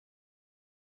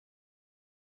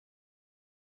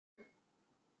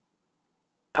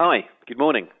Hi, good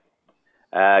morning.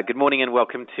 Good morning and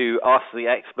welcome to Ask the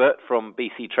Expert from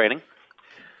BC Training.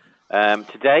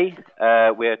 Today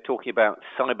we're talking about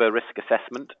cyber risk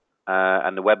assessment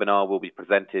and the webinar will be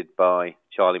presented by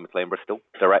Charlie Maclean-Bristol,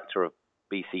 Director of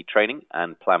BC Training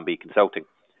and PlanB Consulting.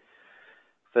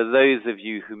 For those of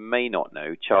you who may not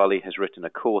know, Charlie has written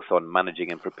a course on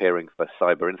managing and preparing for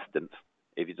cyber incidents.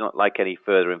 If you'd not like any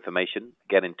further information,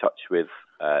 get in touch with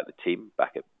the team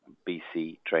back at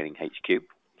BC Training HQ.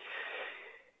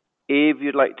 If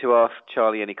you'd like to ask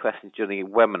Charlie any questions during the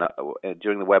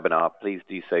webinar, please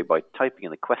do so by typing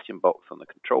in the question box on the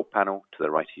control panel to the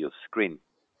right of your screen.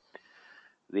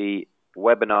 The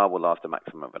webinar will last a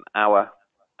maximum of an hour,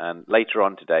 and later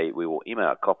on today we will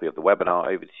email a copy of the webinar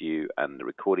over to you, and the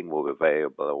recording will be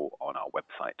available on our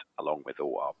website along with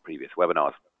all our previous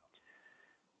webinars.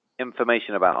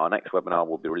 Information about our next webinar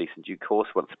will be released in due course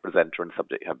once the presenter and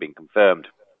subject have been confirmed.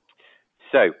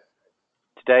 So,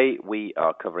 today we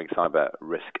are covering cyber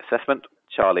risk assessment.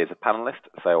 Charlie is a panelist,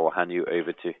 so I'll hand you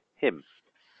over to him.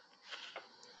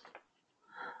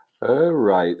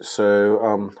 Right,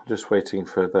 so just waiting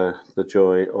for the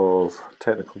joy of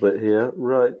technical bit here.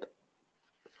 Right,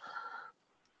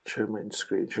 show my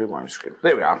screen.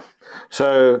 There we are.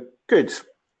 So good.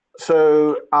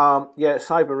 So yeah,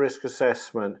 cyber risk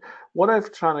assessment. What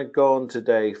I've trying to go on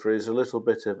today for is a little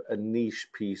bit of a niche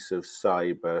piece of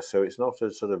cyber. So it's not a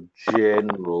sort of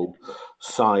general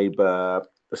cyber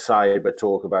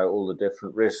talk about all the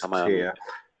different risks here.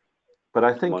 But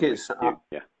I think it's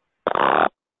yeah.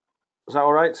 Is that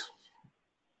all right?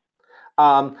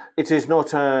 It is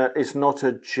not a. It's not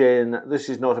a This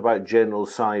is not about general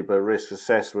cyber risk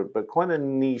assessment, but quite a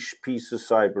niche piece of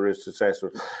cyber risk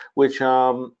assessment, which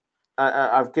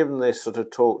I've given this sort of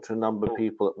talk to a number of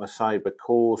people at my cyber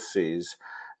courses,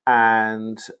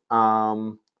 and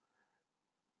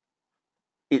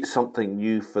it's something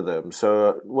new for them.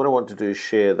 So what I want to do is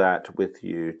share that with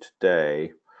you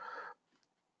today.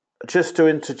 Just to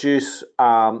introduce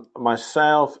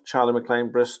myself, Charlie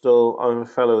Maclean-Bristol. I'm a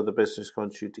fellow of the Business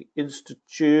Continuity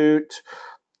Institute.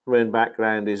 My main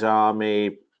background is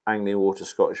Army, Anglian Water,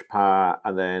 Scottish Power,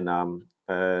 and then,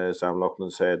 as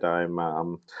Lachlan said, I'm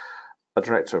a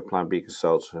director of PlanB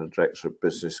Consulting and a director of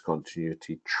Business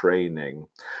Continuity Training.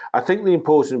 I think the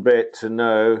important bit to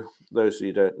know, those of you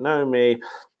who don't know me,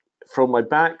 from my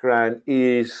background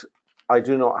is I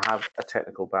do not have a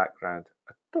technical background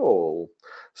at all,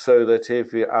 so that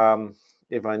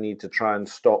if I need to try and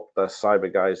stop the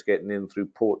cyber guys getting in through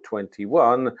port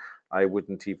 21, I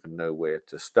wouldn't even know where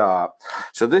to start.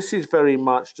 So this is very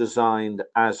much designed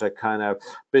as a kind of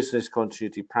business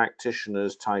continuity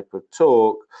practitioners type of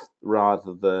talk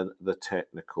rather than the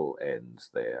technical ends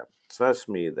there. So that's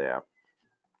me there.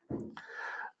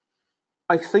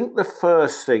 I think the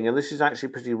first thing, and this is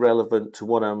actually pretty relevant to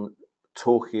what I'm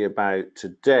talking about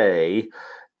today,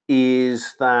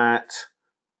 is that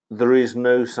there is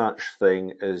no such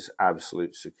thing as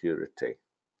absolute security.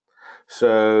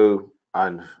 So,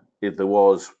 and if there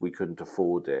was, we couldn't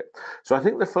afford it. So I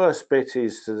think the first bit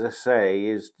is to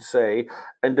say,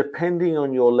 and depending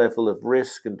on your level of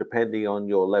risk and depending on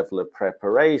your level of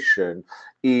preparation,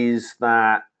 is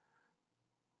that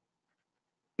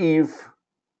if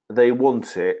they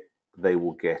want it, they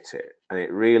will get it. And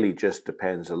it really just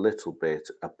depends a little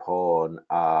bit upon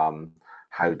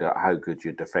how good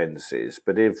your defense is.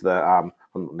 But if I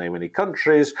won't name any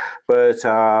countries, but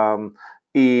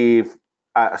if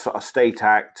a sort of state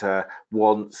actor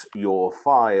wants your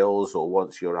files or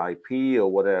wants your IP or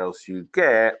what else you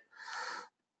get,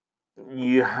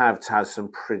 you have to have some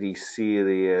pretty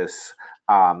serious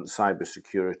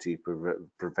cybersecurity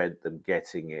prevent them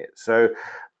getting it. So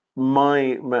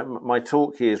my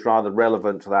talk here is rather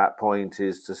relevant to that point,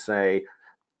 is to say,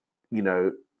 you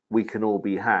know, we can all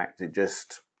be hacked. It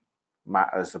just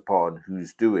matters upon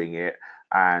who's doing it.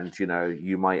 And, you know,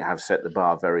 you might have set the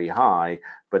bar very high,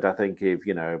 but I think if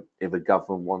a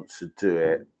government wants to do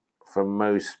it, for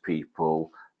most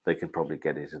people, they can probably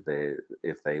get it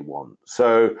if they want.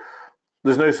 So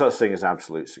there's no such thing as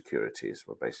absolute security is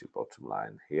my basic bottom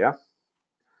line here.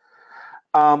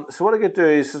 So what I'm going to do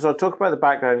is I'll talk about the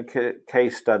background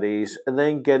case studies and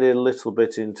then get a little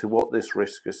bit into what this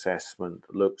risk assessment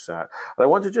looks at. And I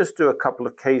want to just do a couple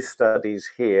of case studies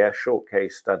here, short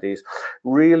case studies,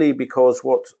 really because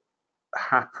what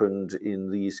happened in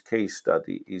these case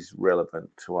studies is relevant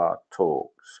to our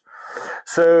talks.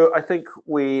 So I think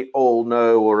we all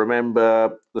know or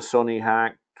remember the Sony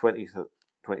hack,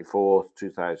 24th,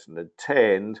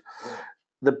 2010.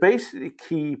 The basic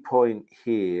key point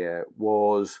here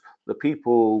was the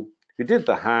people who did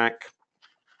the hack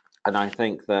And I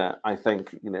think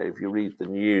if you read the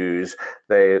news,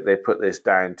 they put this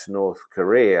down to North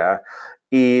Korea,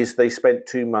 is they spent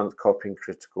 2 months copying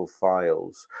critical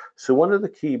files. So one of the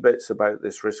key bits about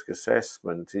this risk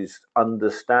assessment is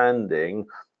understanding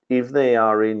if they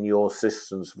are in your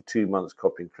systems for 2 months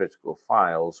copying critical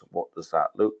files, what does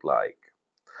that look like?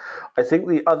 I think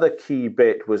the other key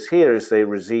bit was here is they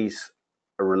released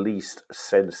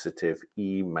sensitive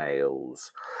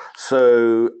emails.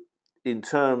 So in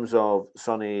terms of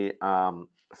Sony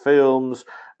films,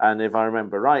 and if I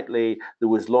remember rightly, there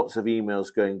was lots of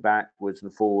emails going backwards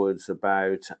and forwards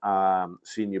about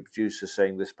senior producers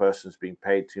saying this person's being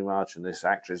paid too much and this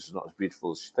actress is not as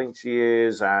beautiful as she thinks she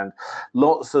is, and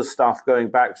lots of stuff going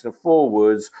backwards and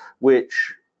forwards,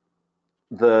 which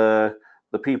the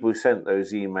people who sent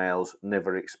those emails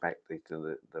never expected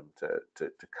them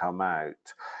to come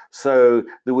out. So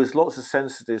there was lots of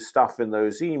sensitive stuff in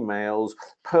those emails,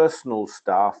 personal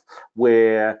stuff,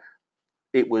 where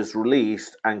it was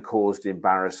released and caused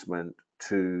embarrassment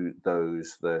to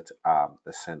those that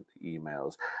sent the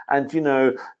emails. And,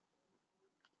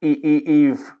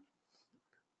 if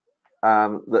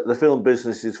the film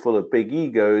business is full of big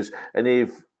egos, and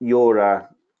if you're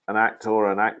an actor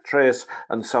or an actress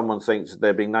and someone thinks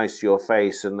they're being nice to your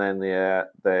face and then they're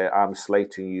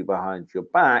slating you behind your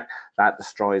back, that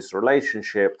destroys the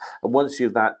relationship. And once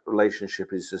that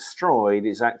relationship is destroyed,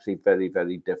 it's actually very,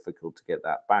 very difficult to get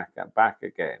that back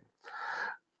again.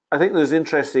 I think there's an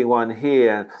interesting one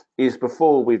here is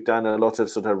before we've done a lot of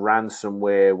sort of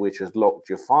ransomware which has locked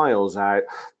your files out.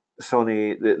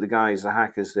 Sony, the guys, the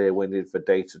hackers there went in for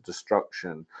data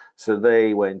destruction. So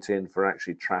they went in for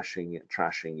actually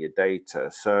trashing your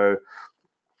data. So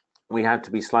we had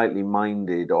to be slightly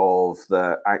minded of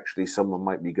that actually someone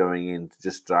might be going in to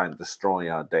just try and destroy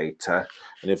our data.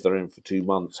 And if they're in for 2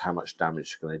 months, how much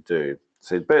damage can they do?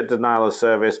 So a bit of denial of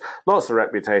service, lots of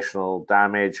reputational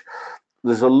damage.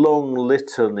 There's a long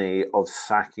litany of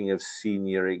sacking of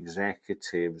senior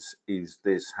executives if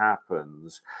this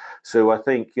happens. So I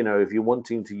think, if you're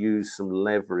wanting to use some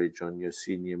leverage on your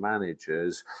senior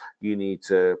managers, you need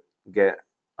to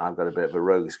I've got a bit of a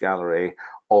rogues gallery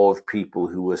of people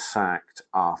who were sacked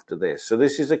after this. So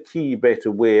this is a key bit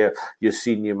of where your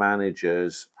senior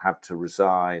managers have to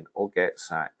resign or get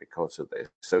sacked because of this.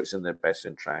 So it's in their best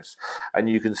interest. And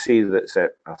you can see that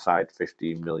set aside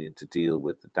 15 million to deal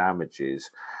with the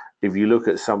damages. If you look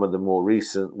at some of the more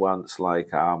recent ones like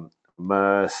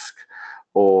Maersk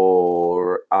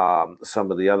or some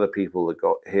of the other people that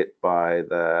got hit by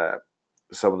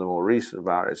some of the more recent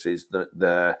viruses,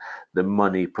 the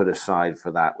money put aside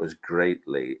for that was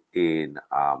greatly in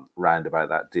round about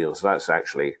that deal. So that's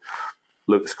actually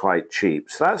looks quite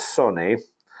cheap. So that's Sony.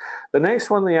 The next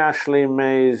one, the Ashley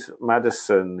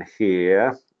Madison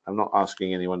here. I'm not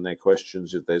asking anyone their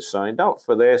questions if they've signed up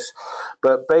for this,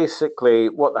 but basically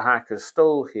what the hackers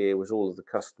stole here was all of the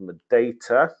customer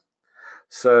data.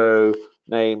 So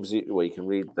names, well, you can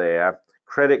read there,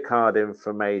 credit card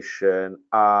information,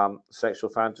 sexual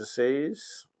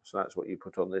fantasies. So that's what you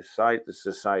put on this site. This is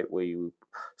a site where you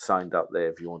signed up there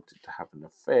if you wanted to have an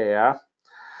affair.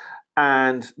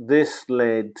 And this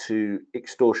led to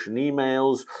extortion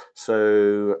emails.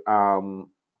 So,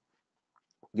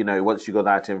 once you got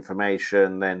that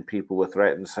information, then people were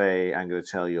threatened, say, I'm going to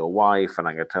tell your wife and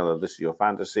I'm going to tell her this is your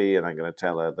fantasy and I'm going to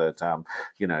tell her that,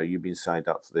 you've been signed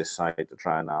up to this site to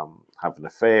try and have an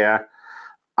affair.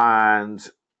 And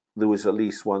there was at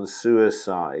least one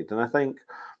suicide. And I think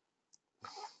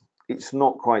it's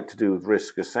not quite to do with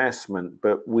risk assessment,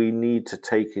 but we need to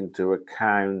take into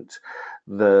account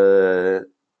the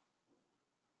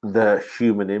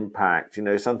human impact.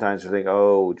 Sometimes we think,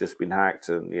 oh, just been hacked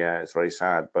and yeah, it's very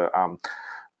sad, but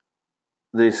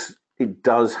it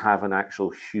does have an actual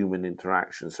human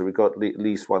interaction. So we've got at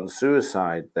least one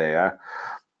suicide there.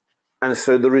 And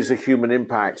so there is a human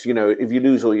impact. If you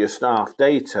lose all your staff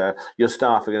data, your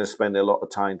staff are going to spend a lot of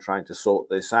time trying to sort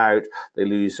this out. They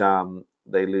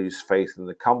lose faith in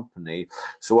the company.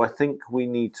 So I think we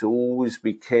need to always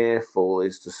be careful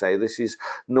is to say this is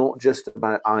not just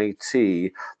about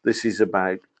IT, this is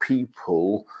about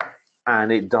people,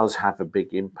 and it does have a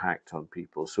big impact on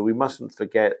people. So we mustn't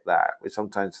forget that. We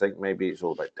sometimes think maybe it's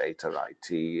all about data,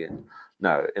 IT, and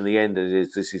no, in the end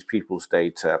this is people's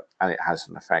data and it has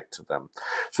an effect to them.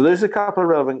 So there's a couple of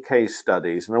relevant case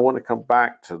studies and I want to come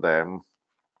back to them.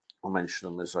 I'll mention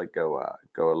them as I go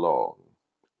along.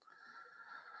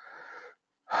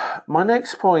 My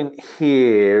next point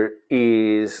here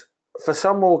is for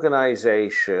some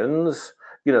organizations,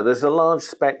 there's a large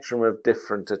spectrum of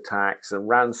different attacks, and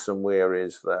ransomware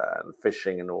is there, and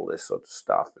phishing and all this sort of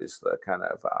stuff is the kind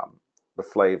of the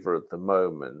flavour at the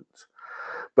moment.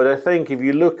 But I think if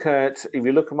you look at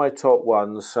my top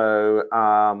ones, so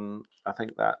I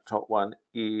think that top one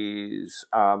is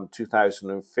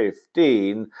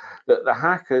 2015. That the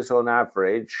hackers, on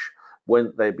average,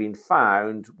 when they've been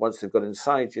found, once they've got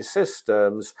inside your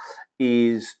systems,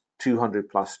 is 200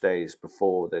 plus days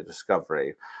before their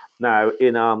discovery. Now,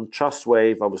 in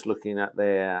Trustwave, I was looking at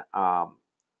their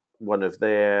one of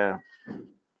their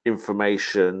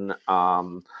information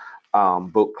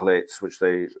booklets, which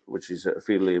is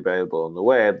freely available on the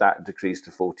web, that decreased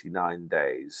to 49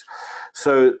 days.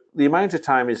 So the amount of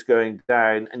time is going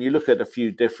down, and you look at a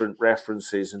few different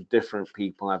references, and different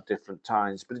people have different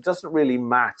times, but it doesn't really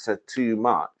matter too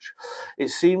much. It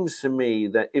seems to me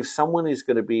that if someone is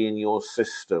going to be in your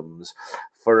systems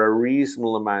for a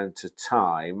reasonable amount of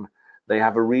time, they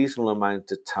have a reasonable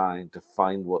amount of time to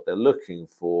find what they're looking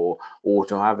for, or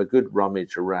to have a good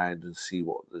rummage around and see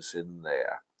what there's in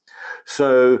there.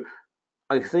 So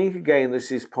I think, again,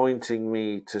 this is pointing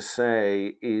me to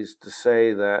say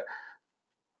that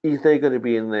if they're going to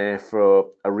be in there for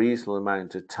a reasonable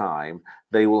amount of time,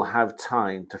 they will have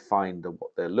time to find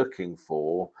what they're looking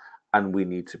for, and we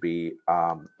need to be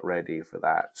ready for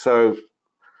that. So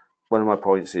one of my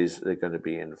points is they're going to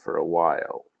be in for a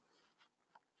while.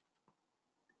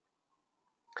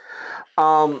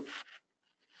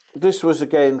 This was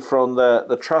again from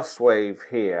the Trustwave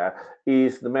here,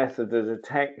 is the method of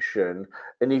detection.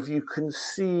 And if you can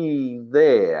see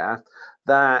there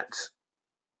that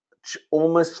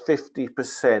almost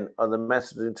 50% of the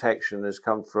method of detection has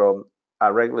come from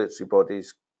our regulatory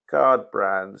bodies, card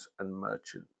brands, and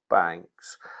merchant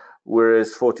banks,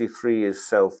 whereas 43 is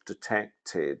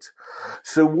self-detected.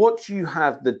 So what you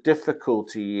have, the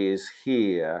difficulty is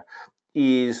here,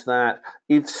 is that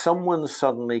if someone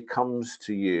suddenly comes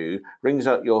to you, rings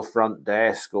up your front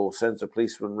desk, or sends a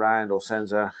policeman round, or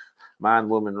sends a man,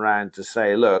 woman round to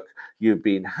say, look, you've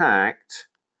been hacked,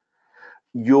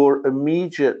 you're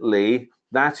immediately,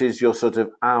 that is your sort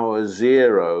of hour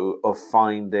zero of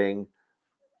finding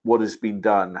what has been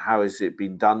done, how has it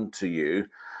been done to you.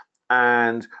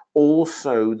 And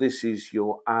also, this is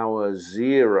your hour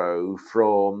zero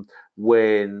from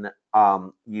when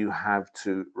you have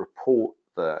to report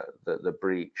the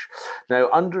breach. Now,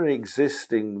 under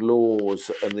existing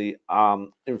laws and the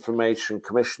Information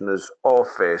Commissioner's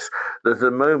Office, at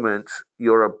the moment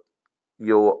you're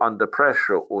under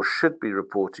pressure or should be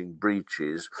reporting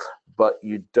breaches, but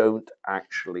you don't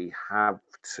actually have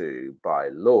to by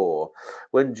law.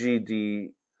 When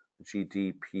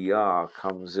GDPR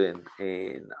comes in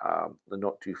the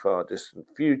not too far distant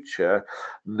future,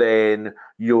 then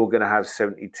you're going to have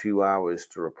 72 hours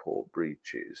to report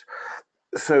breaches.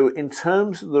 So in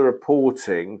terms of the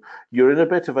reporting, you're in a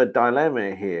bit of a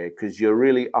dilemma here, because you're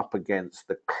really up against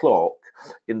the clock.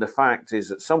 In the fact is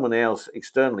that someone else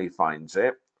externally finds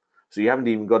it. So you haven't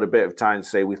even got a bit of time to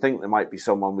say, we think there might be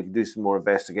someone, we can do some more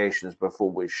investigations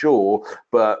before we're sure,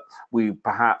 but we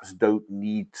perhaps don't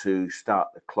need to start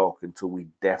the clock until we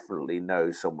definitely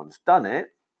know someone's done it.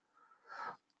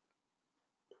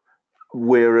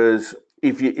 Whereas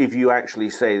if you actually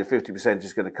say the 50%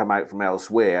 is going to come out from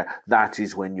elsewhere, that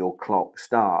is when your clock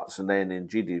starts. And then in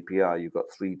GDPR, you've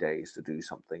got 3 days to do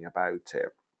something about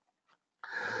it.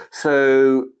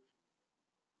 So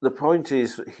the point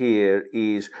is here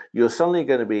is you're suddenly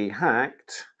going to be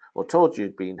hacked, or told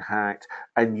you've been hacked,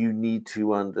 and you need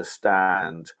to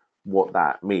understand what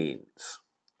that means.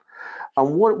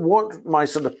 And what my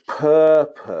sort of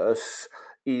purpose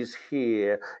is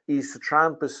here is to try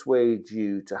and persuade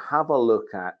you to have a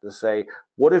look at, to say,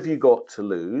 what have you got to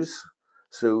lose?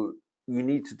 So you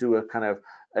need to do a kind of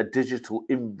a digital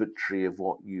inventory of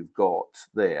what you've got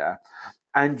there.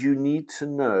 And you need to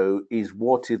know is,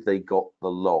 what if they got the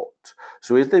lot?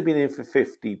 So if they've been in for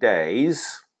 50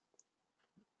 days,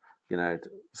 you know,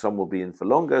 some will be in for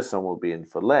longer, some will be in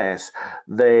for less,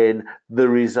 then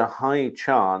there is a high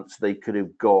chance they could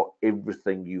have got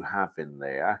everything you have in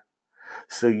there.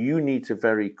 So you need to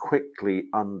very quickly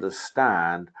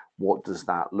understand, what does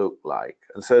that look like?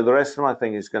 And so the rest of my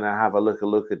thing is going to have a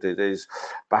look at it, is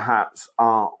perhaps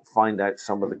find out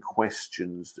some of the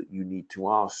questions that you need to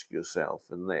ask yourself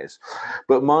in this.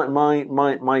 But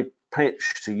my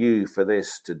pitch to you for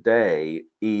this today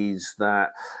is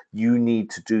that you need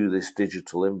to do this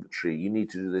digital inventory. You need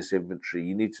to do this inventory.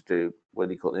 You need to do, what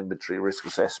do you call it, inventory risk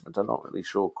assessment? I'm not really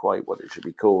sure quite what it should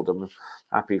be called. I'm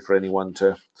happy for anyone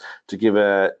to give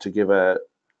a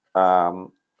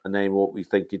name what we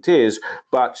think it is,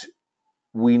 but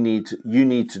you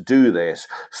need to do this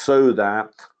so that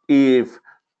if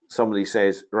somebody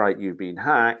says, right, you've been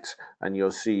hacked, and your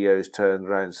CEO's turned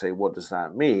around and say, what does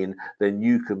that mean? Then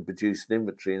you can produce an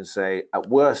inventory and say, at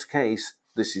worst case,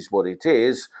 this is what it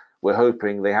is. We're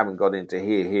hoping they haven't got into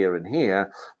here, here, and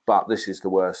here, but this is the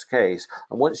worst case.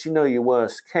 And once you know your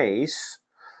worst case,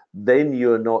 then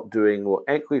you're not doing what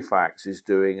Equifax is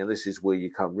doing, and this is where you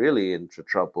come really into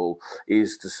trouble,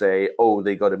 is to say, oh,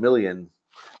 they got a million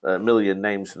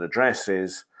names and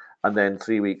addresses, and then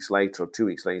 3 weeks later or 2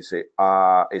 weeks later say,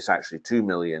 it's actually 2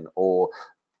 million, or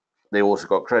they also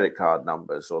got credit card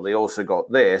numbers, or they also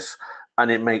got this, and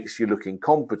it makes you look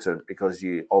incompetent because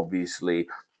you've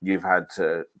had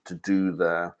to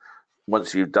do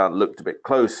once you've looked a bit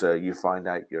closer, you find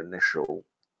out your initial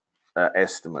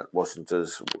estimate wasn't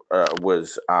as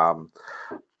was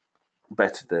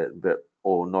better,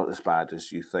 or not as bad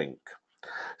as you think.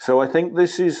 So I think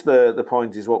this is the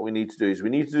point, is what we need to do is we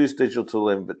need to do this digital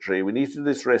inventory, we need to do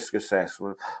this risk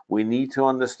assessment, we need to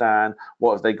understand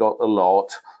what have they got a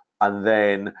lot, and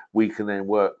then we can then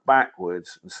work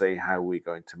backwards and say how we're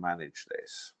going to manage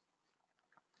this.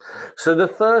 So the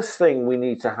first thing we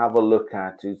need to have a look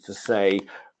at is to say,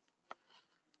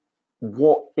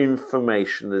 what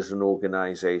information as an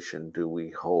organization do we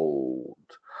hold?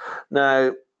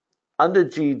 Now, under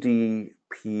GDPR,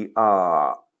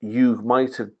 you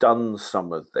might have done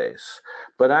some of this,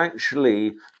 but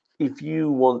actually, if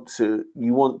you want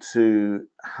to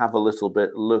have a little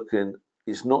bit look in,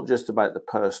 it's not just about the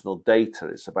personal data,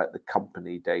 it's about the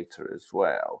company data as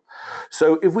well.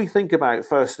 So if we think about,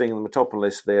 first thing on the top of the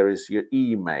list there is your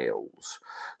emails.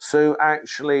 So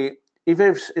actually,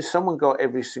 if someone got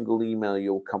every single email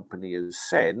your company has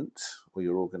sent, or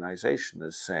your organization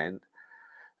has sent,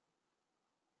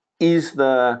 is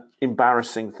there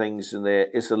embarrassing things in there?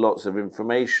 Is there lots of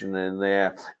information in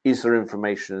there? Is there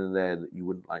information in there that you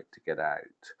wouldn't like to get out?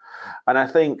 And I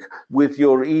think with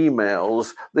your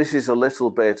emails, this is a little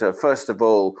bit, first of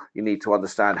all, you need to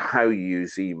understand how you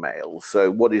use emails.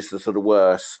 So what is the sort of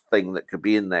worst thing that could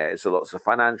be in there? Is there lots of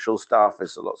financial stuff?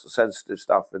 Is there lots of sensitive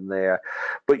stuff in there?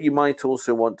 But you might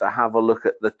also want to have a look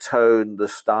at the tone, the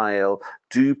style.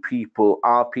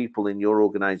 Are people in your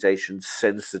organization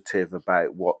sensitive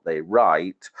about what they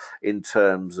write, in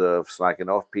terms of slagging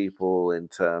off people, in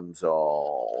terms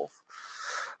of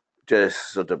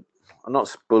just sort of,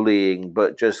 not bullying,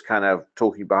 but just kind of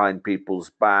talking behind people's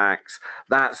backs,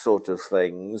 that sort of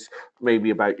things,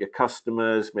 maybe about your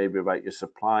customers, maybe about your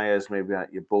suppliers, maybe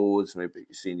about your boards, maybe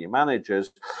your senior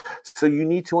managers. So you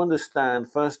need to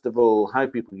understand, first of all, how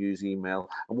people use email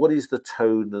and what is the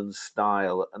tone and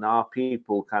style, and are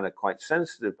people kind of quite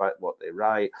sensitive about what they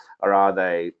write, or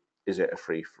is it a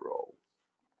free-for-all?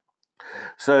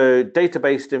 So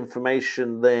database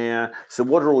information there. So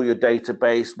what are all your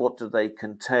database? What do they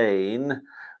contain?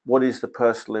 What is the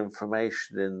personal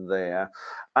information in there?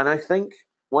 And I think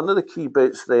one of the key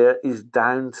bits there is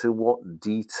down to what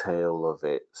detail of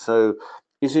it. So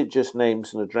is it just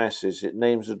names and addresses? Is it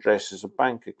names, addresses, and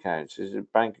bank accounts? Is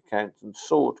it bank accounts and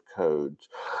sort codes?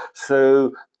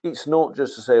 So it's not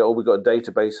just to say, oh, we've got a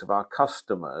database of our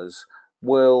customers.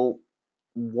 Well,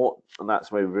 and that's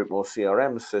maybe a bit more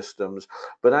CRM systems,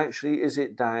 but actually, is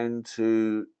it down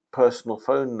to personal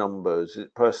phone numbers? Is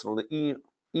it personal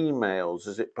emails?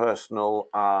 Is it personal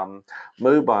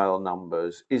mobile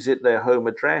numbers? Is it their home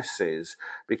addresses?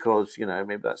 Because,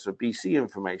 maybe that's a BC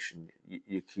information,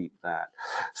 you keep that.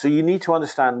 So you need to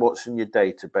understand what's in your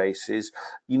databases.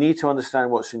 You need to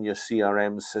understand what's in your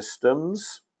CRM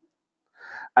systems.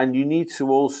 And you need to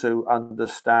also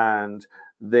understand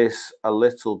this a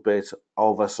little bit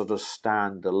of a sort of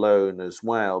standalone as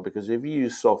well, because if you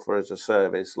use software as a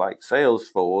service like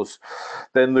Salesforce,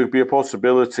 then there'd be a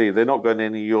possibility they're not going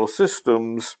into your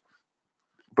systems,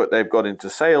 but they've got into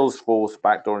Salesforce,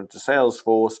 backdoor into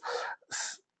Salesforce,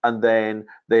 and then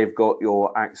they've got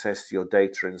your access to your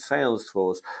data in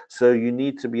Salesforce. So you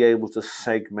need to be able to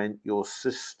segment your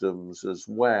systems as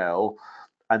well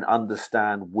and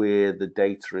understand where the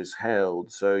data is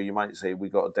held. So you might say, we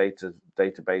got a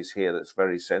database here that's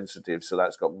very sensitive, so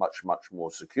that's got much, much more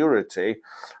security.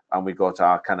 And we got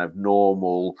our kind of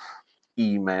normal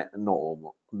email,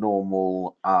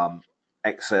 normal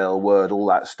Excel, Word, all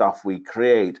that stuff we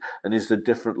create, and is the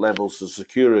different levels of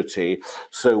security.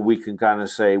 So we can kind of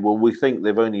say, well, we think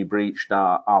they've only breached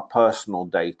our personal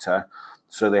data,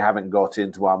 so they haven't got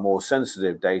into our more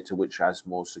sensitive data, which has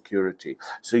more security.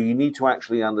 So you need to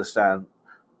actually understand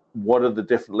what are the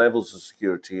different levels of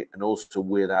security, and also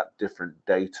where that different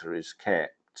data is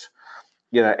kept.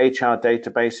 HR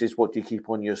databases, what do you keep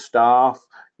on your staff?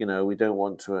 We don't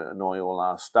want to annoy all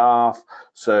our staff.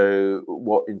 So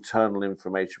what internal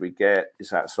information we get, is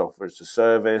that software as a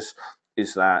service?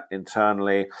 is that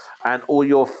internally, and all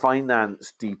your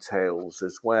finance details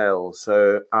as well.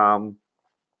 So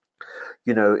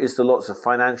is there lots of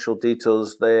financial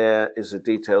details there? Is there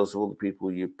details of all the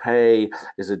people you pay?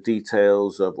 Is there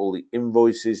details of all the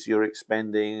invoices you're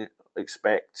expecting?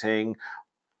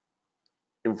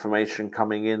 Information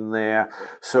coming in there.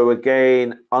 So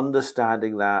again,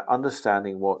 understanding that,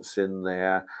 understanding what's in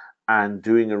there, and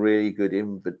doing a really good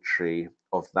inventory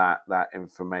of that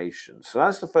information. So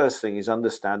that's the first thing, is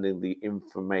understanding the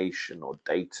information or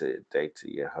data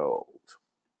you hold.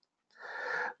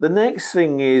 The next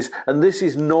thing is, and this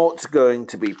is not going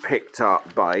to be picked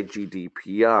up by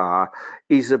GDPR,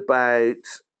 is about,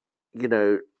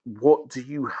 what do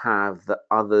you have that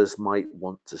others might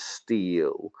want to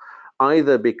steal?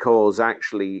 Either because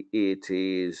actually it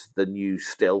is the new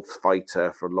stealth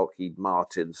fighter for Lockheed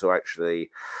Martin, so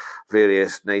actually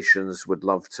various nations would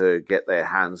love to get their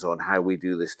hands on how we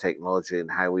do this technology and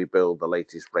how we build the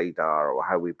latest radar or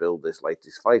how we build this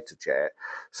latest fighter jet.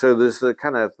 So there's the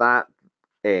kind of that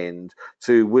end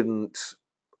to wouldn't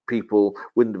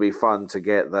it be fun to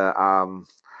get the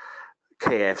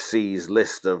KFC's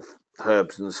list of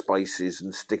herbs and spices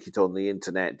and stick it on the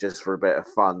internet just for a bit of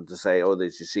fun to say, oh,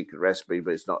 there's your secret recipe,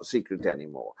 but it's not secret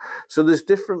anymore. So there's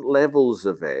different levels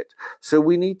of it. So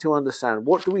we need to understand,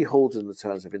 what do we hold in the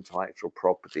terms of intellectual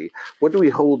property? What do we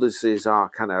hold as is our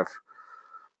kind of,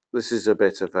 this is a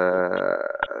bit of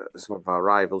some of our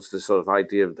rivals, the sort of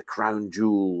idea of the crown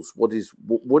jewels. What is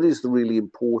the really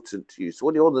important to you? So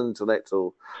what do you hold in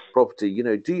intellectual property?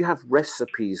 Do you have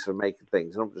recipes for making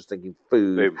things? I'm not just thinking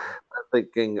food. I'm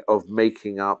thinking of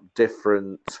making up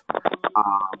different,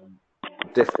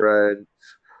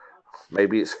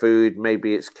 maybe it's food,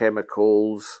 maybe it's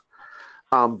chemicals,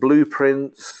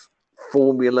 blueprints,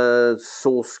 formulas,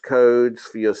 source codes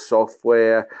for your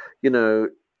software,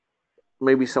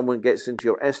 maybe someone gets into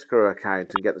your escrow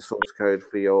account and get the source code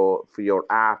for your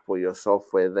app or your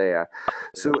software there.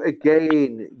 So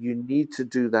again, you need to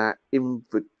do that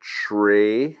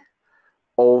inventory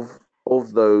of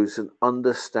those and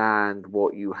understand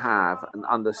what you have and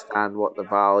understand what the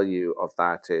value of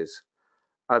that is.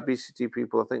 BCT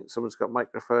people, I think someone's got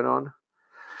microphone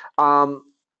on.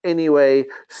 Anyway,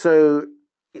 so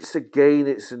it's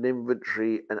an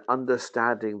inventory and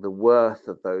understanding the worth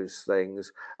of those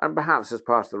things, and perhaps as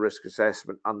part of the risk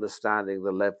assessment, understanding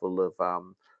the level of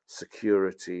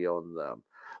security on them.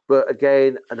 But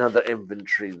again, another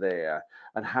inventory there.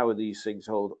 And how are these things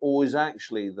held? Or is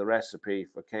actually the recipe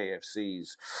for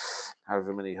KFC's,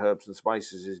 however many herbs and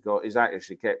spices he's got, is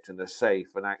actually kept in a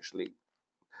safe, and actually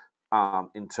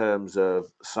in terms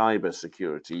of cyber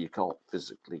security, you can't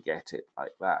physically get it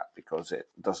like that because it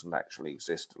doesn't actually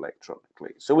exist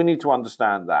electronically. So we need to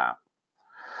understand that.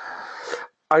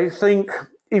 I think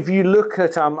if you look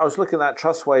at, I was looking at that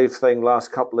TrustWave thing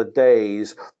last couple of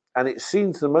days, and it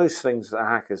seems the most things that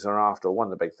hackers are after, one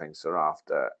of the big things they're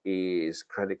after, is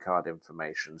credit card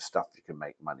information, stuff you can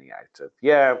make money out of.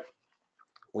 Yeah,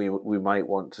 we might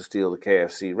want to steal the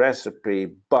KFC recipe,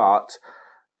 but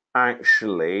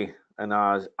actually, and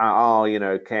our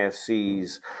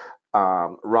KFC's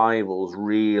rivals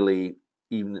really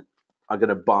even are going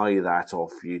to buy that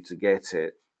off you to get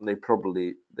it. They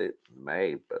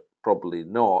may, but probably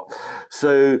not.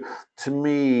 So to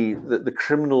me, the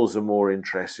criminals are more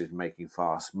interested in making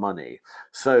fast money.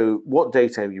 So what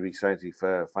data have you been collecting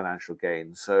for financial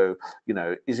gain? So,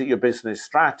 is it your business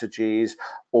strategies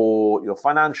or your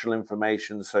financial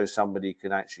information, so somebody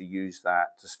can actually use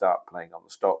that to start playing on the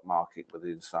stock market with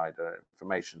insider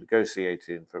information,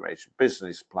 negotiated information,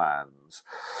 business plans?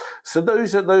 So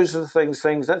those are the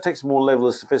things that takes more level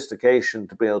of sophistication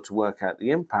to be able to work out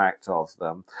the impact of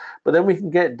them. But then we can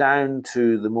get down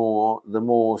to the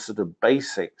more sort of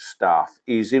basic stuff,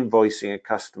 is invoicing a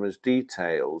customer's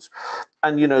details.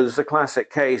 And there's a classic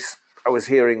case I was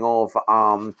hearing of,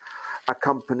 a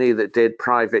company that did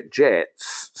private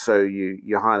jets. So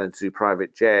you hire them to do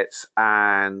private jets,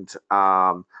 and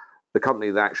the company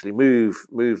that actually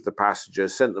moved the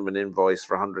passengers sent them an invoice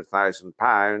for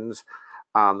 £100,000.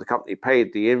 The company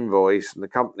paid the invoice, and the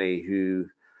company who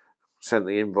sent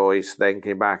the invoice then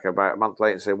came back about a month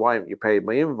later and said, why haven't you paid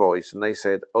my invoice? And they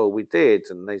said, oh, we did.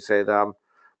 And they said,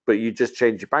 but you just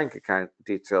changed your bank account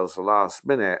details the last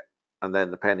minute, and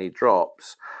then the penny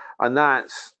drops. And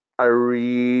that's a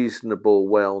reasonable,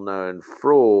 well-known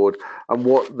fraud. And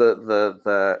what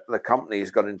the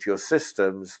company's got into your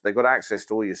systems, they've got access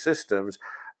to all your systems.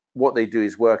 What they do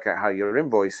is work out how your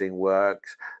invoicing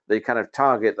works. They kind of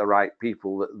target the right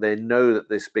people that they know that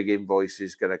this big invoice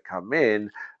is going to come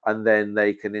in, and then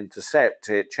they can intercept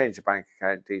it, change the bank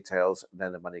account details, and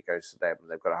then the money goes to them, and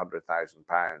they've got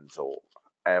 £100,000 or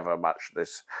however much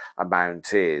this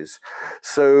amount is.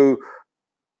 So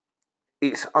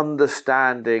it's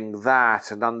understanding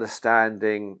that and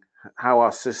understanding how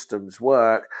our systems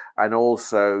work, and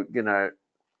also,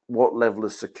 what level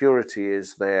of security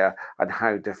is there and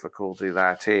how difficult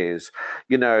that is.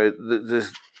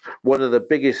 There's one of the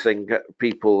biggest things that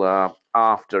people are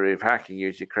after if hacking you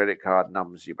is your credit card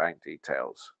numbers, your bank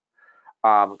details.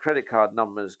 Credit card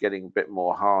numbers getting a bit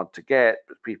more hard to get,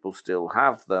 but people still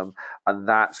have them, and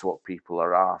that's what people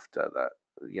are after.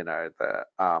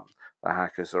 The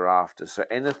hackers are after. So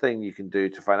anything you can do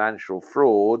to financial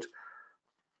fraud.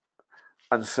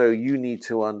 And so you need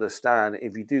to understand,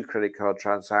 if you do credit card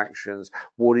transactions,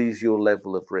 what is your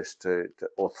level of risk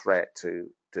or threat to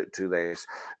this?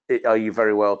 Are you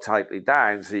very well tightly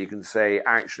down so you can say,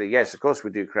 actually, yes, of course we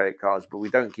do credit cards, but we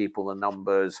don't keep all the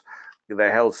numbers.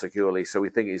 They're held securely, so we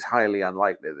think it's highly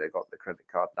unlikely they've got the credit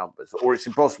card numbers, or it's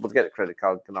impossible to get the credit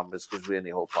card numbers because we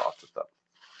only hold part of them.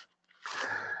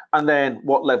 And then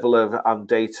what level of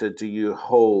data do you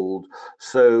hold?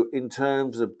 So in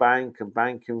terms of bank and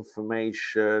bank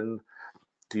information,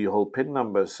 do you hold PIN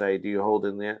numbers, say? Do you hold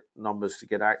in the numbers to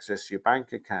get access to your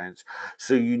bank accounts?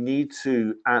 So you need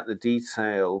to, at the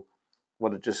detail,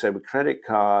 what I just said with credit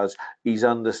cards, is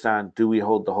understand, do we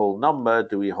hold the whole number?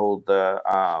 Do we hold the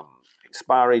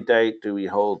expiry date? Do we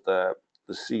hold the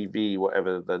CV,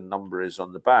 whatever the number is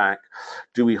on the back?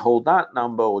 Do we hold that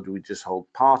number, or do we just hold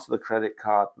part of the credit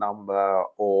card number?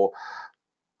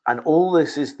 And all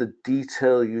this is the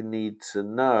detail you need to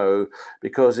know,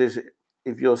 because if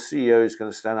your CEO is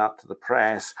going to stand up to the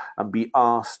press and be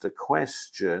asked a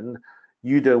question,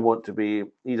 he doesn't want to be,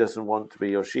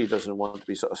 or she doesn't want to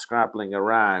be sort of scrabbling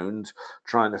around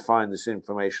trying to find this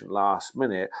information last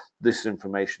minute. This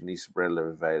information needs to be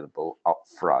readily available up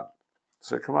front.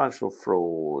 So commercial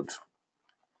fraud.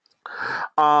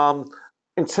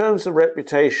 In terms of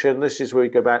reputation, this is where we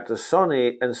go back to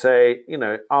Sonny and say,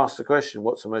 ask the question,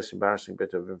 what's the most embarrassing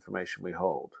bit of information we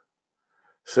hold?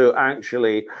 So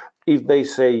actually, if they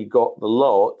say you got the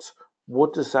lot,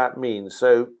 what does that mean?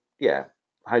 So yeah,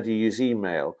 how do you use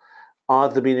email? Are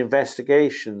there been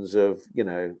investigations of,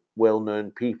 well-known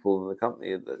people in the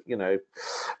company that,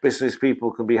 business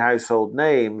people can be household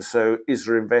names. So is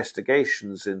there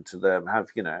investigations into them?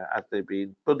 Have they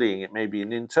been bullying? It may be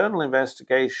an internal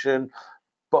investigation,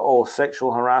 or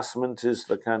sexual harassment is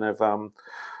the kind of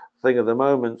thing of the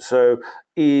moment. So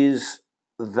is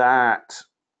that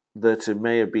it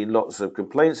may have been lots of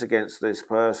complaints against this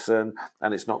person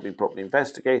and it's not been properly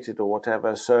investigated or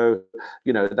whatever. So,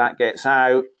 that gets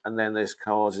out, and then this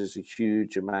causes a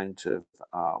huge amount of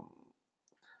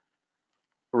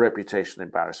reputation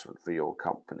embarrassment for your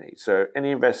company. So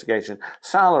any investigation,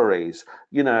 salaries,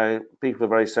 people are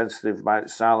very sensitive about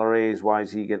salaries. Why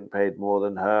is he getting paid more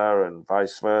than her, and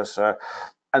vice versa?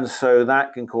 And so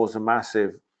that can cause a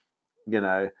massive,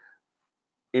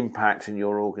 impact in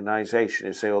your organization.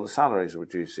 You say, the salaries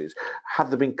reduces. Have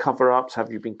there been cover-ups?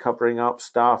 Have you been covering up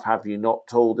stuff? Have you not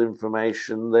told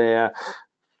information there?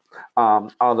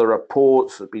 Are there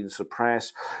reports that have been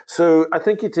suppressed? So I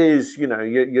think it is,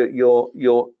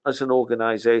 you're as an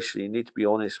organization, you need to be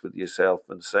honest with yourself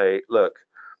and say, look,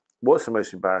 what's the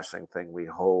most embarrassing thing we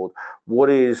hold? What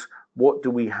do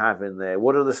we have in there?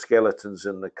 What are the skeletons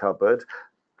in the cupboard?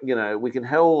 We can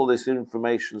hold all this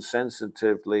information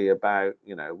sensitively about,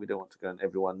 we don't want to go and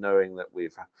everyone knowing that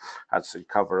we've had some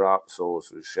cover-ups or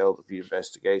sort of shelved a few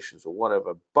investigations or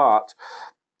whatever, but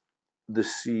the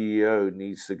CEO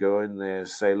needs to go in there and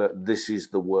say, look, this is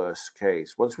the worst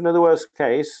case. Once we know the worst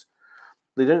case,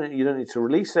 you don't need to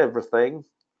release everything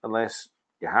unless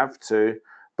you have to,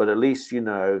 but at least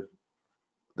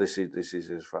this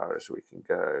is as far as we can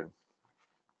go.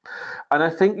 And I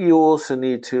think you also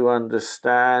need to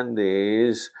understand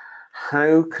is,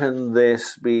 how can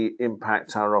this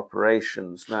impact our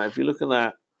operations? Now, if you look at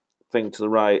that thing to the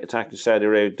right, attacking Saudi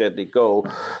Arabia, deadly goal.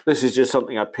 This is just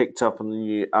something I picked up in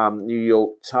the New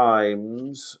York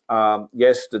Times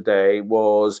yesterday.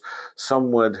 Was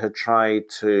someone had tried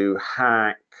to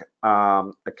hack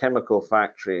a chemical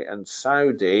factory in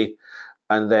Saudi,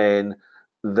 and then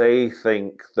they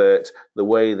think that the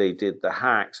way they did the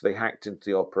hacks, they hacked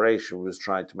into the operation, was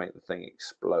trying to make the thing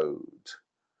explode.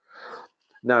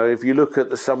 Now, if you look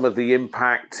at some of the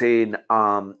impact in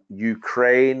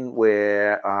Ukraine,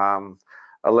 where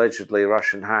allegedly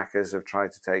Russian hackers have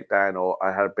tried to take down, or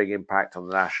had a big impact on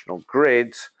the national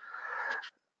grid,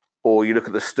 or you look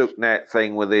at the Stuxnet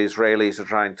thing where the Israelis are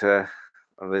trying to,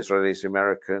 the Israelis,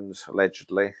 Americans,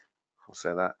 allegedly, I'll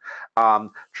say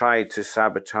that, tried to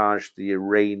sabotage the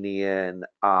Iranian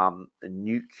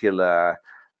nuclear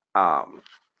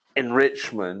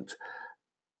enrichment.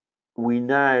 we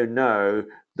now know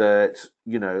that,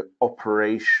 you know,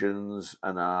 operations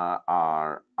and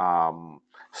our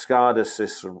SCADA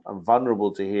system are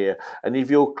vulnerable to here. And if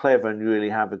you're clever and you really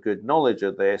have a good knowledge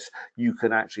of this, you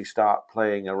can actually start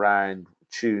playing around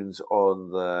tunes on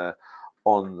the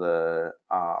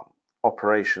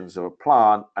operations of a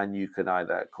plant, and you can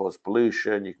either cause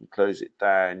pollution, you can close it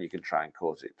down, you can try and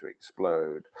cause it to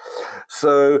explode.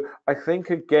 So I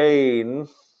think again,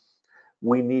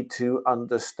 we need to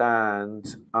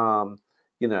understand,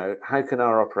 you know, how can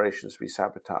our operations be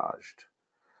sabotaged?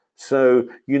 So,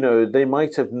 you know, they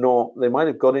might have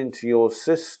got into your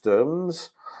systems,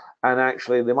 and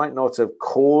actually they might not have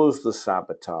caused the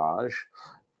sabotage,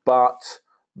 but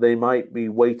they might be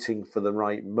waiting for the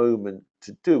right moment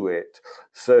to do it.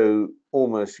 So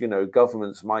almost, you know,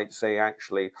 governments might say,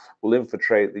 actually, we'll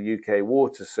infiltrate the UK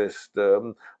water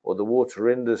system or the water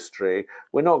industry.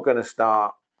 We're not going to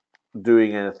start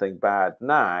doing anything bad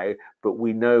now, but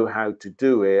we know how to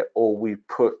do it, or we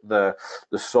put the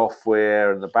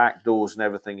software and the back doors and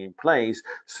everything in place,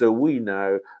 so we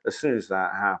know as soon as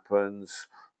that happens,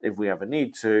 if we ever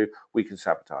need to, we can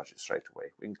sabotage it straight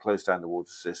away. We can close down the water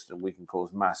system, we can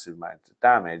cause massive amounts of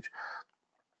damage,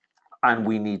 and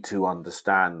we need to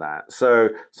understand that. So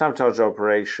sabotage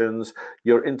operations,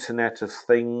 your Internet of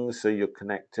Things, so your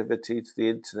connectivity to the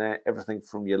internet, everything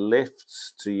from your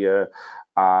lifts to your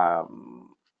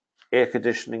air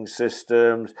conditioning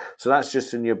systems. So that's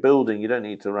just in your building. You don't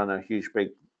need to run a huge big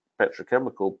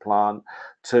petrochemical plant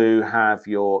to have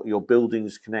your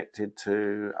buildings connected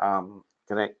to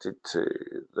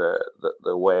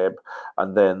the web,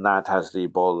 and then that has the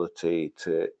ability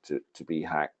to be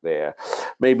hacked there.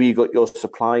 Maybe you got your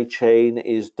supply chain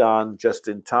is done just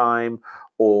in time,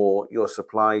 or your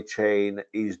supply chain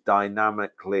is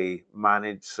dynamically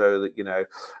managed so that, you know,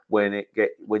 when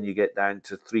you get down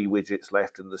to 3 widgets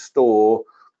left in the store,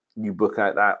 you book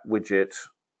out that widget,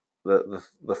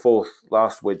 the fourth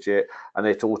last widget, and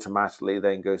it automatically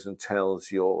then goes and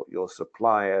tells your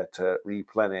supplier to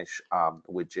replenish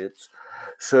widgets.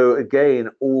 So again,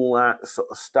 all that sort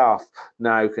of stuff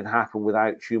now can happen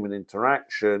without human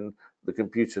interaction. The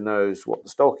computer knows what the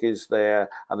stock is there,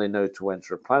 and they know to when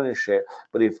to replenish it.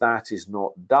 But if that is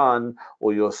not done,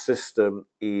 or your system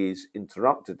is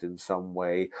interrupted in some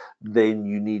way, then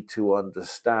you need to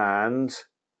understand,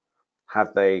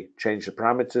 have they changed the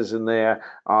parameters in there?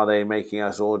 Are they making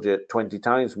us order 20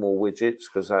 times more widgets,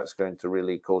 because that's going to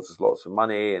really cause us lots of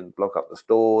money and block up the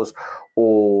stores?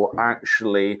 Or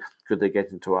actually, could they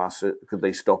get into us? Could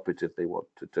they stop it if they want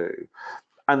to do?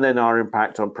 And then our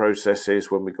impact on processes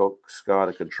when we got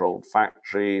SCADA controlled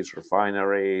factories,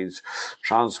 refineries,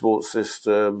 transport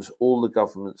systems, all the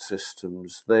government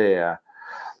systems there.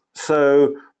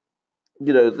 So,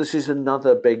 you know, this is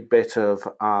another big bit of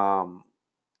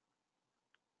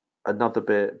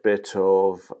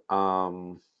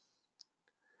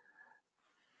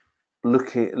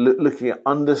looking at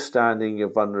understanding your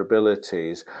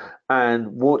vulnerabilities. And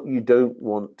what you don't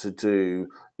want to do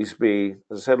is be,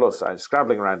 as I said lots of times,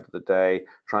 scrabbling around the day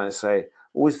trying to say,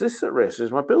 oh, is this at risk?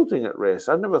 Is my building at risk?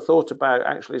 I've never thought about,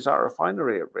 actually, is our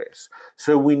refinery at risk?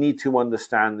 So we need to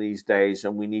understand these days,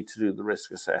 and we need to do the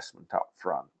risk assessment up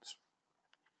front.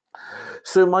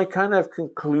 So my kind of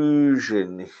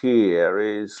conclusion here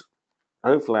is,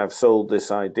 hopefully I've sold this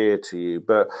idea to you,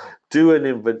 but do an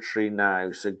inventory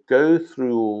now. So go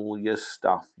through all your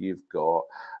stuff you've got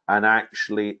and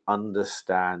actually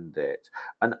understand it,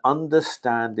 and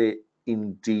understand it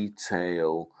in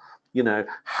detail. You know,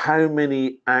 how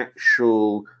many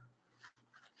actual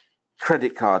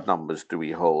credit card numbers do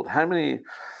we hold? How many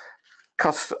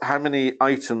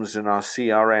items in our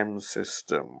CRM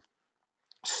system?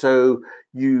 So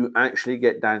you actually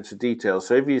get down to details.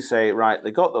 So if you say, right,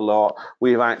 they got the lot,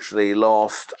 we've actually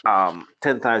lost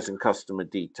 10,000 customer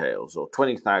details, or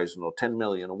 20,000, or 10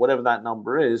 million, or whatever that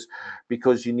number is,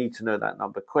 because you need to know that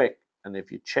number quick. And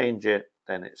if you change it,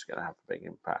 then it's going to have a big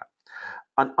impact.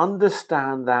 And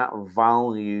understand that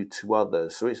value to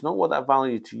others. So it's not what that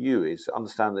value to you is,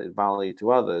 understand that it's value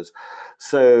to others.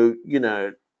 So, you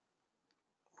know,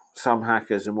 some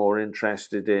hackers are more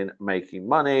interested in making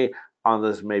money,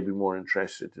 others may be more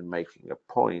interested in making a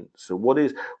point. So what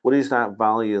is that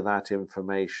value of that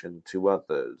information to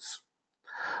others?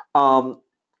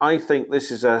 I think this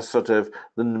is a sort of,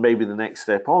 maybe the next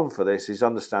step on for this is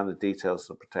understand the details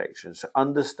of protection. So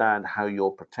understand how you're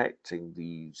protecting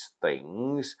these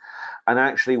things. And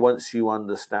actually, once you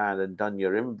understand and done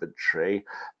your inventory,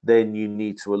 then you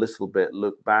need to a little bit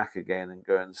look back again and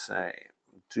go and say,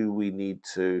 do we need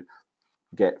to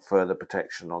get further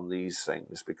protection on these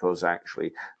things, because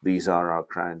actually these are our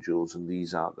crown jewels and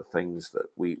these are the things that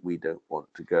we don't want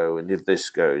to go. And if this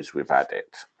goes, we've had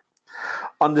it.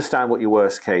 Understand what your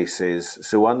worst case is.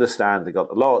 So understand they got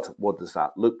a lot. What does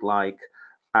that look like?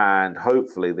 And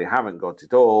hopefully they haven't got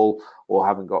it all or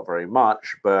haven't got very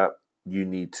much, but you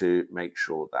need to make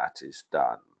sure that is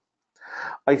done.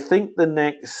 I think the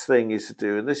next thing is to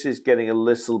do, and this is getting a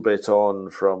little bit on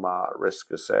from our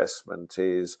risk assessment,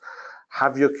 is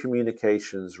have your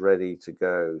communications ready to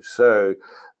go. So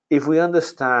if we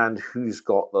understand who's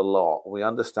got the lot, we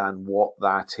understand what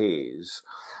that is,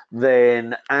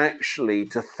 then actually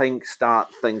to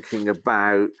start thinking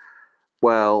about,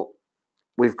 well,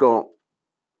 we've got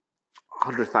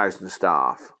 100,000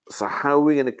 staff. So how are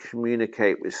we going to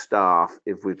communicate with staff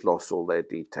if we've lost all their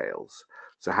details?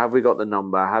 So have we got the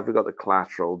number? Have we got the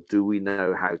collateral? Do we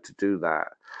know how to do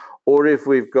that? Or if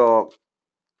we've got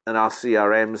in our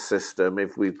CRM system,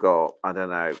 if we've got, I don't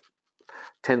know,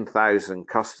 10,000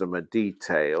 customer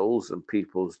details and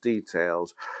people's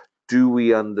details, do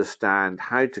we understand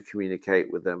how to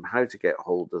communicate with them, how to get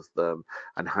hold of them,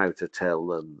 and how to tell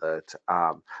them that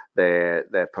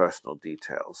their personal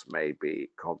details may be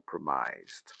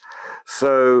compromised?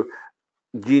 So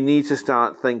you need to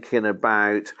start thinking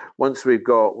about, once we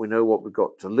know what we've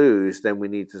got to lose, then we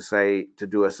need to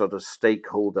do a sort of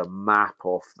stakeholder map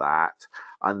of that.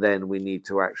 And then we need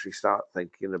to actually start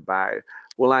thinking about,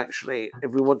 well, actually,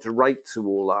 if we want to write to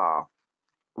all our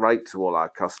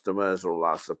customers or all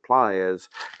our suppliers,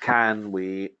 can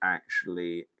we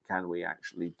actually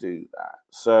do that?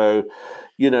 So,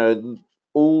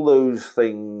 all those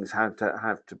things have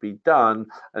to be done,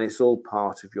 and it's all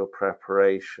part of your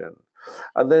preparation.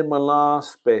 And then my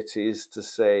last bit is to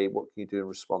say, what can you do in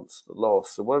response to the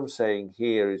loss? So what I'm saying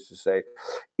here is to say,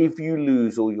 if you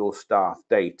lose all your staff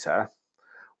data,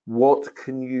 what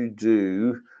can you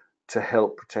do to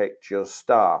help protect your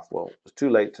staff? Well, it's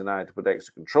too late tonight to put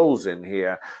extra controls in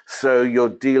here. So you're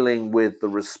dealing with the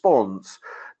response.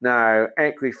 Now,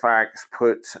 Equifax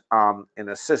put in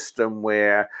a system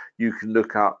where you can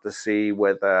look up to see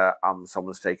whether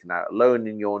someone's taken out a loan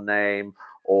in your name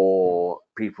or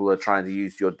people are trying to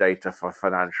use your data for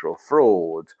financial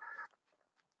fraud.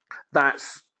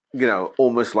 That's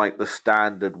almost like the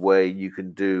standard way you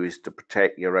can do is to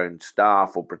protect your own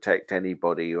staff or protect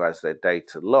anybody who has their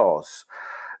data lost.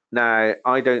 Now,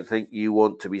 I don't think you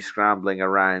want to be scrambling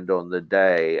around on the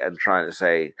day and trying to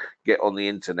say, get on the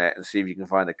internet and see if you can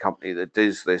find a company that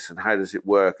does this and how does it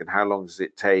work and how long does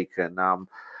it take. And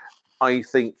I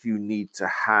think you need to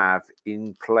have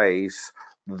in place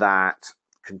that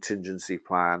contingency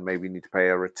plan. Maybe you need to pay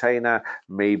a retainer.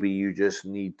 Maybe you just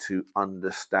need to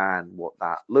understand what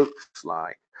that looks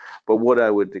like. But what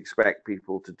I would expect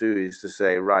people to do is to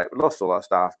say, right, we lost all our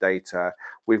staff data.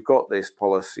 We've got this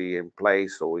policy in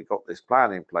place, or we've got this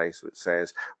plan in place which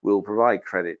says we'll provide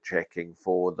credit checking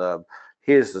for them.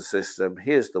 Here's the system.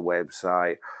 Here's the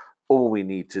website. All we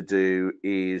need to do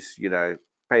is,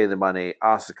 pay the money,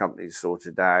 ask the company to sort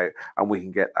it out, and we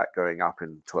can get that going up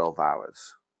in 12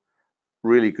 hours.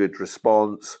 Really good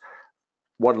response.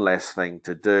 One less thing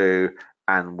to do,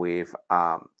 and we've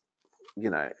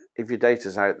if your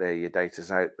data's out there, your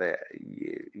data's out there.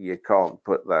 You can't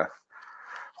put the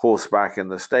horse back in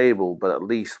the stable, but at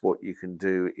least what you can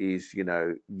do is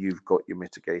you've got your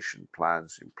mitigation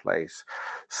plans in place.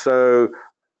 So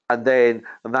and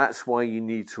that's why you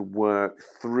need to work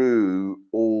through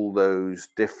all those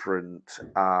different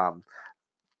levels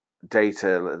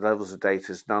of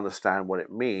data, to understand what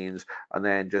it means, and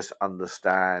then just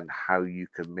understand how you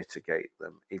can mitigate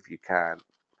them if you can.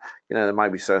 There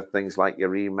might be certain things like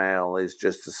your email is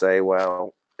just to say,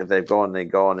 well, if they've gone, they're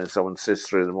gone, and someone sifts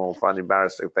through them all, find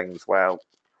embarrassing things. Well,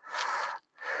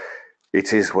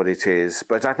 it is what it is.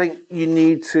 But I think you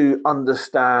need to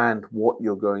understand what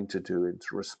you're going to do in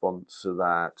response to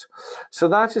that. So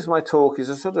that is my talk, is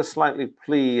a sort of slightly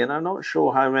plea, and I'm not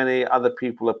sure how many other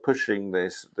people are pushing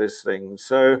this thing.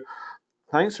 So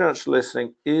thanks very much for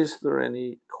listening. Is there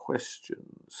any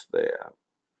questions there?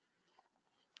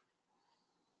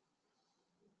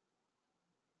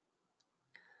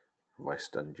 Have I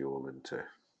stunned you all into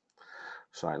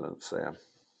silence there?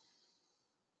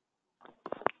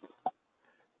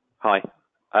 Hi.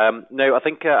 No, I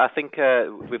think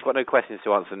we've got no questions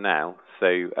to answer now.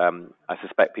 So I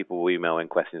suspect people will email in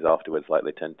questions afterwards, like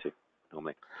they tend to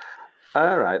normally.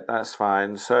 All right, that's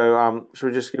fine. So should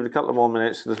we just give it a couple of more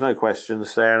minutes? There's no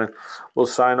questions there, and we'll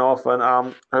sign off.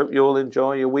 And hope you all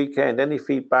enjoy your weekend. Any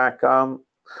feedback,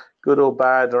 good or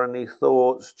bad, or any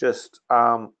thoughts, just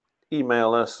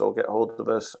email us or get hold of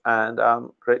us, and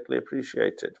greatly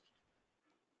appreciated.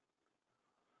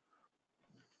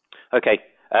 Okay,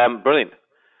 brilliant.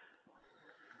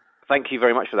 Thank you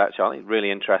very much for that, Charlie.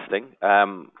 Really interesting.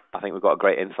 I think we've got a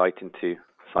great insight into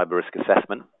cyber risk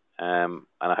assessment, and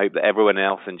I hope that everyone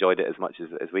else enjoyed it as much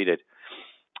as we did.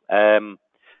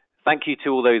 Thank you to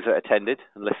all those that attended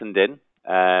and listened in.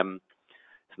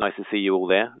 It's nice to see you all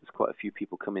there. There's quite a few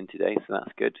people come in today, so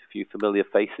that's good. A few familiar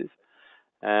faces.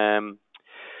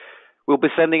 We'll be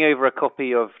sending over a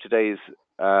copy of today's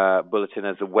bulletin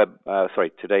as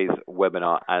today's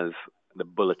webinar as the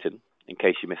bulletin, in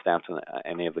case you missed out on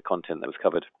any of the content that was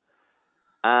covered.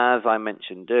 As I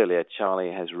mentioned earlier,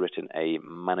 Charlie has written a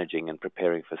Managing and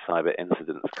Preparing for Cyber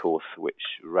Incidents course, which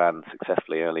ran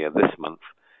successfully earlier this month.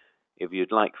 If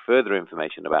you'd like further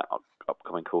information about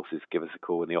upcoming courses, give us a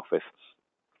call in the office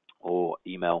or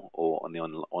email or on the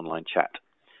online chat.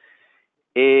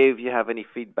 If you have any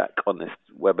feedback on this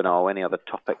webinar or any other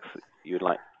topics that you'd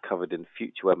like covered in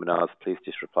future webinars, please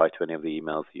just reply to any of the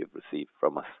emails you've received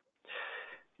from us.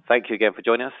 Thank you again for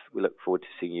joining us. We look forward to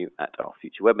seeing you at our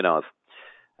future webinars.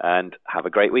 And have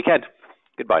a great weekend.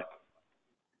 Goodbye.